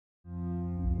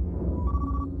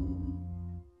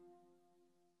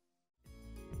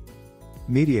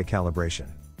Media calibration.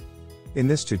 In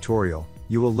this tutorial,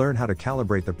 you will learn how to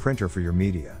calibrate the printer for your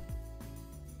media.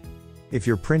 If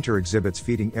your printer exhibits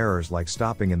feeding errors like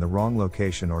stopping in the wrong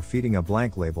location or feeding a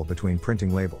blank label between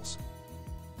printing labels,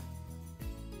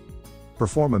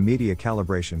 perform a media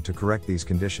calibration to correct these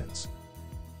conditions.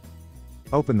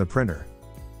 Open the printer.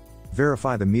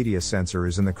 Verify the media sensor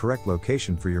is in the correct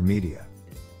location for your media.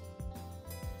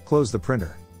 Close the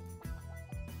printer.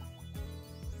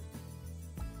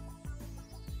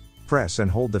 Press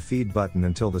and hold the feed button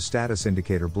until the status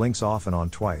indicator blinks off and on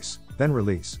twice, then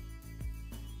release.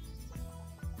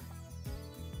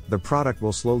 The product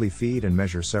will slowly feed and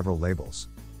measure several labels.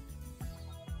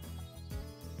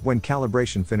 When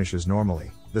calibration finishes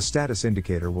normally, the status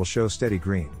indicator will show steady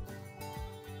green.